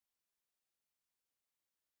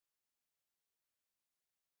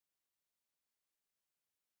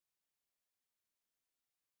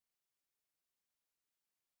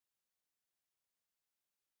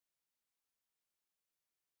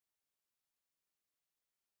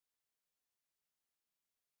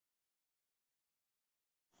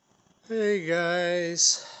Hey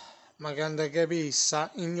guys, maganda gabi sa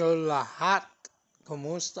inyo lahat.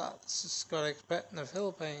 Kumusta? This is Scott Expat in the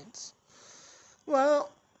Philippines. Well,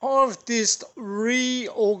 I've just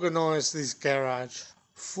reorganized this garage.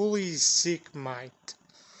 Fully sick, mate.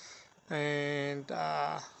 And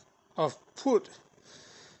I've put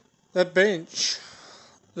the bench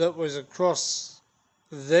that was across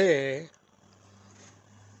there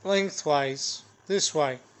lengthways this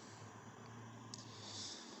way.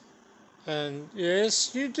 And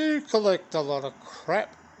yes, you do collect a lot of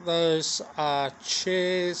crap. Those are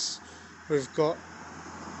chairs we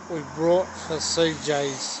brought for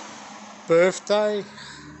CJ's birthday.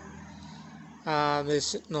 They're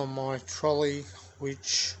sitting on my trolley,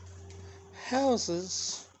 which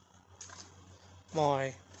houses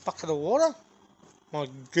my bucket of water, my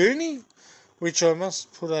goonie, which I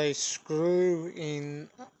must put a screw in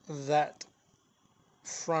that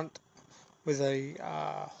front with a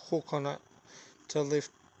hook on it to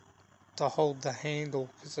hold the handle,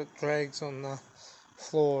 because it drags on the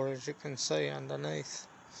floor, as you can see underneath.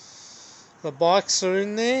 The bikes are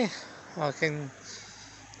in there.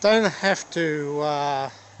 Don't have to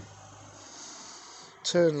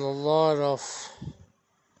turn the light off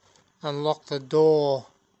and lock the door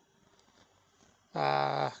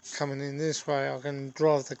coming in this way. I can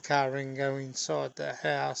drive the car in, go inside the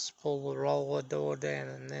house, pull the roller door down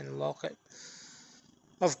and then lock it.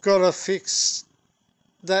 I've got to fix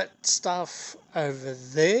that stuff over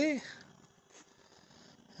there.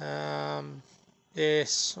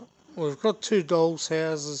 Yes, we've got two dolls'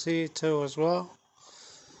 houses here too as well.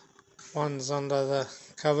 One's under the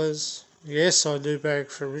covers. Yes, I do bag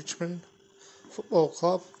for Richmond Football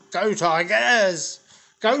Club. Go Tigers!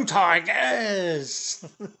 Go Tigers!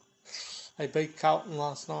 They beat Carlton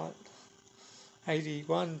last night.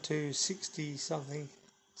 81 to 60 something.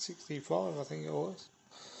 65 I think it was.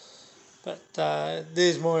 But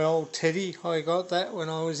there's my old teddy. I got that when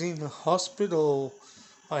I was in the hospital.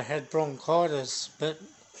 I had bronchitis, but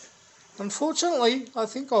unfortunately I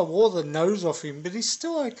think I wore the nose off him, but he's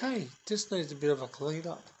still okay. Just needs a bit of a clean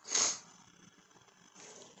up.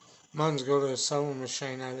 Mum's got a sewing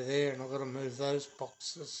machine over there and I've got to move those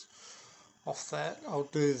boxes off that. I'll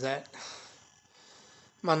do that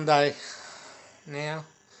Monday now.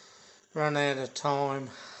 Run out of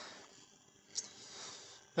time.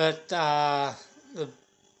 But the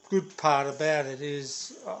good part about it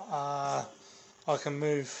is I can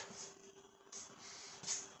move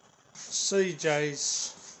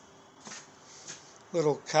CJ's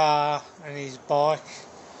little car and his bike,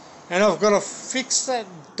 and I've got to fix that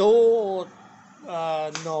door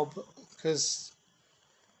knob because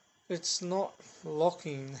it's not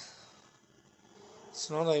locking. It's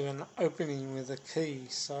not even opening with a key,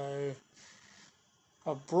 so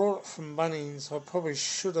I brought it from Bunnings. I probably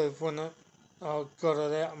should have, when I got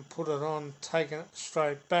it out and put it on, taken it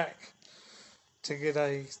straight back to get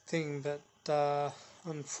a thing, but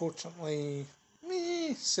unfortunately,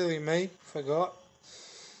 silly me, forgot.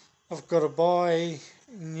 I've got to buy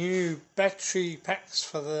new battery packs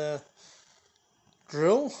for the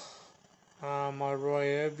drill, my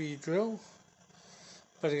Ryobi drill.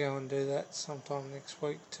 Better go and do that sometime next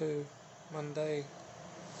week too, Monday.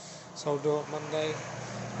 So I'll do it Monday.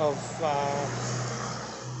 I've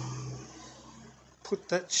put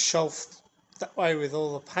that shelf that way with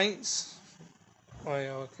all the paints,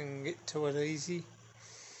 where I can get to it easy.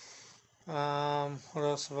 What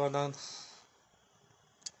else have I done?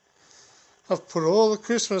 I've put all the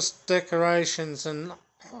Christmas decorations and,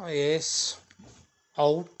 yes,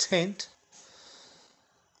 old tent.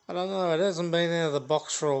 I don't know, it hasn't been out of the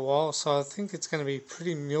box for a while, so I think it's going to be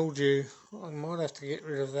pretty mildew. I might have to get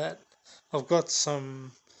rid of that. I've got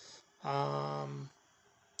some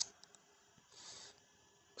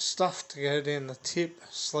stuff to go down the tip,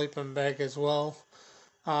 sleeping bag as well.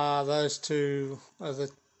 Those two are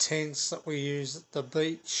the tents that we use at the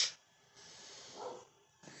beach.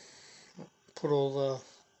 Put all the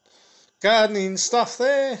gardening stuff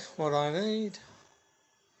there, what I need.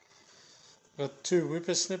 Got two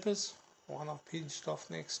whippersnippers. One I pinched off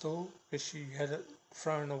next door because she had it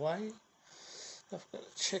thrown away. I've got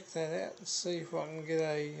to check that out and see if I can get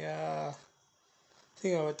a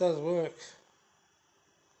thing. Oh, it does work.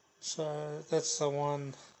 So that's the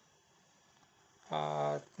one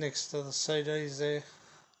next to the CDs there.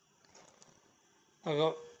 I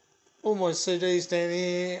got all my CDs down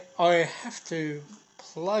here. I have to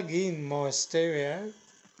plug in my stereo.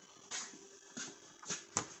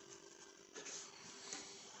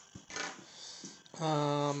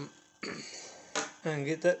 And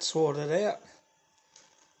get that sorted out.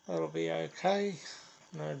 That'll be okay.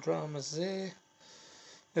 No dramas there.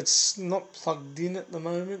 It's not plugged in at the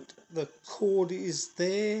moment. The cord is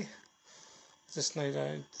there. Just need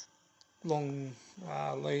a long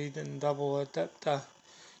lead and double adapter.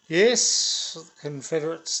 Yes,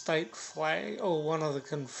 Confederate state flag, or one of the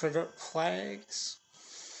Confederate flags.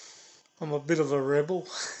 I'm a bit of a rebel.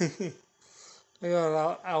 We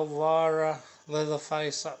got Elvira,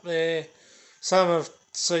 Leatherface up there. Some of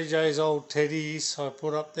CJ's old teddies I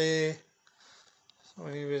put up there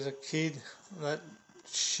when he was a kid. That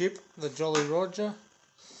ship, the Jolly Roger.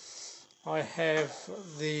 I have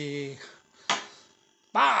the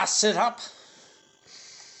bar set up.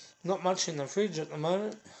 Not much in the fridge at the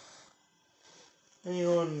moment.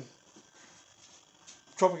 Anyone,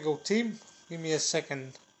 Tropical Tim, give me a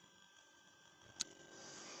second.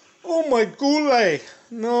 Oh my goulet!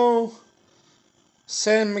 No,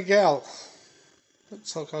 San Miguel.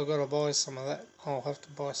 Looks like I've got to buy some of that. I'll have to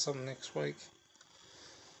buy some next week.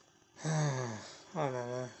 I don't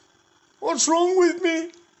know. What's wrong with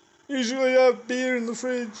me? Usually I have beer in the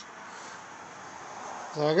fridge.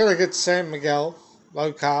 So I've got to get San Miguel,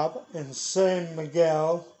 low carb, and San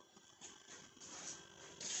Miguel,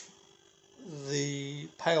 the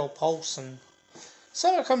pale Polson.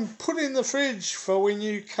 So I can put in the fridge for when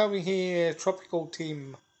you come here, Tropical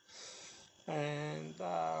Tim. And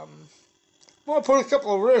might put a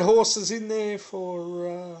couple of red horses in there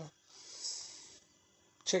for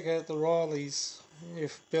check out the Rileys.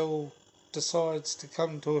 If Bill decides to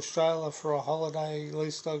come to Australia for a holiday, at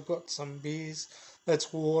least I've got some beers.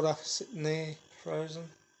 That's water sitting there, frozen.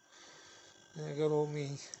 And I've got all my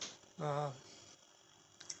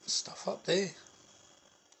stuff up there.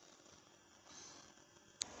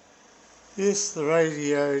 Yes, the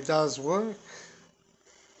radio does work.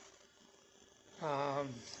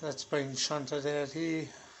 That's been shunted out here.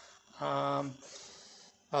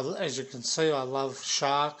 As you can see, I love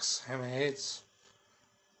sharks, hammerheads.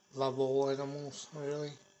 Love all animals,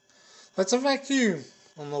 really. That's a vacuum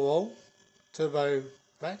on the wall. Turbo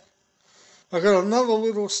vac. I've got another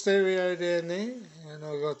little stereo down there, and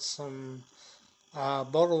I've got some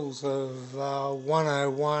bottles of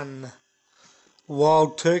 101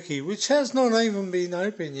 Wild Turkey, which has not even been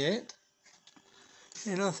opened yet.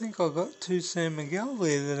 And I think I've got 2 San Miguel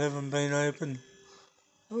there that haven't been opened.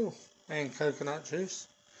 Oh, and coconut juice.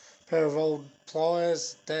 Pair of old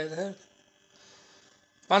pliers Dad had.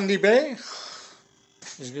 Bundy Bear,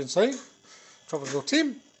 as you can see. Tropical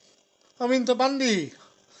Tim. I'm into Bundy.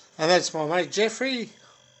 And that's my mate Jeffrey.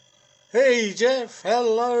 Hey Jeff,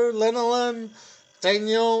 hello Lenolin,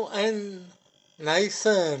 Daniel and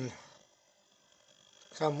Nathan.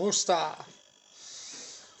 Kamusta.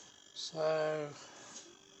 So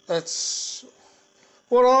that's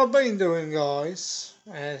what I've been doing, guys,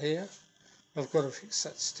 out here. I've got to fix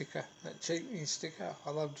that sticker, that jeepney sticker. I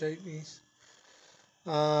love jeepneys.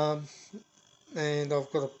 And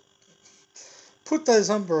I've got to put those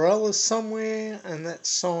umbrellas somewhere and that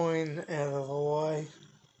sign out of the way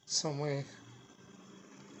somewhere.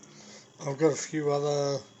 I've got a few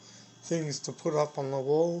other things to put up on the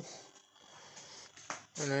wall.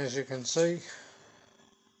 And as you can see,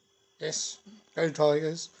 yes, go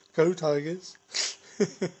Tigers, go Tigers.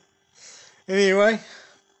 Anyway,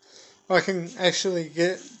 I can actually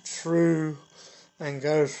get through and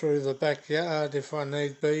go through the backyard if I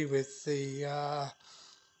need be with the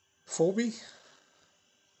 4B.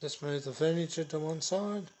 Just move the furniture to one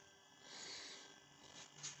side.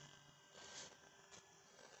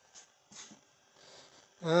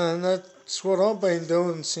 And that's what I've been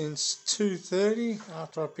doing since 2:30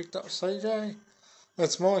 after I picked up CJ.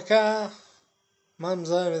 That's my car.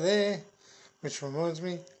 Mum's over there, which reminds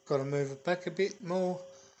me, got to move it back a bit more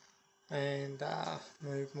and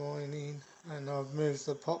move mine in. And I've moved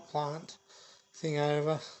the pot plant thing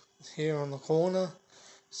over here on the corner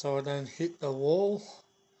so I don't hit the wall.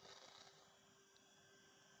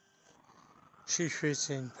 She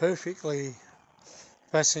fits in perfectly.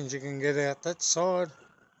 Passenger can get out that side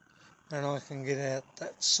and I can get out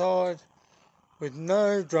that side with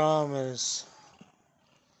no dramas.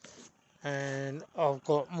 And I've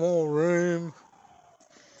got more room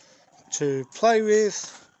to play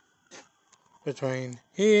with between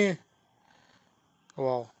here,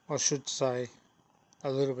 well, I should say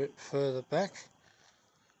a little bit further back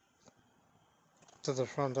to the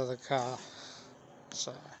front of the car.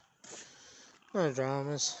 So no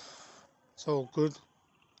dramas, it's all good,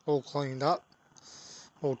 all cleaned up,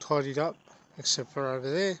 all tidied up, except for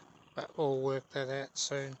over there, but we'll work that out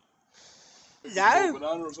soon. No,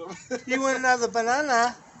 you want another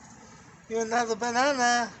banana? You want another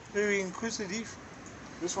banana? Very inquisitive.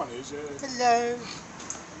 This one is, yeah. Hello.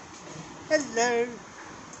 Hello.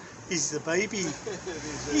 He's the baby.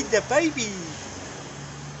 He's the baby.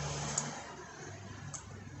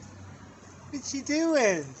 What's he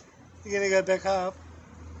doing? You gonna go back up?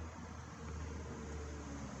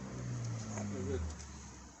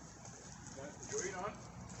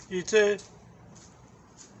 You too.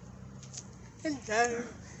 Hello.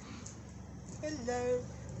 Hello.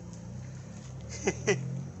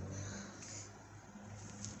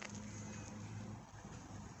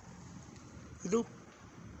 Little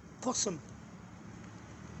possum.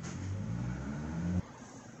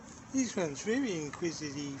 This one's very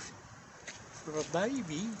inquisitive for a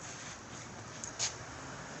baby.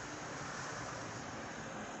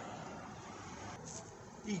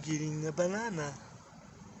 You're getting the banana.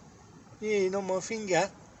 Yeah, not my finger.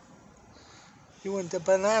 You want the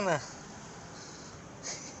banana.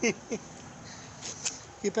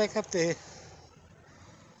 Get back up there.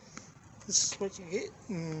 This is what you get.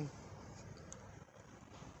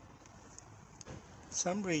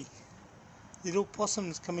 Sunbury. Little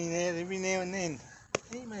possums coming out every now and then.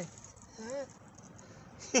 Hey mate.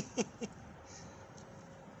 Huh?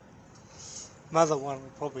 Mother one will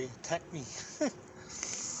probably attack me.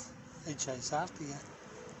 They chase after you.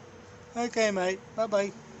 Okay mate, bye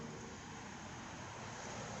bye.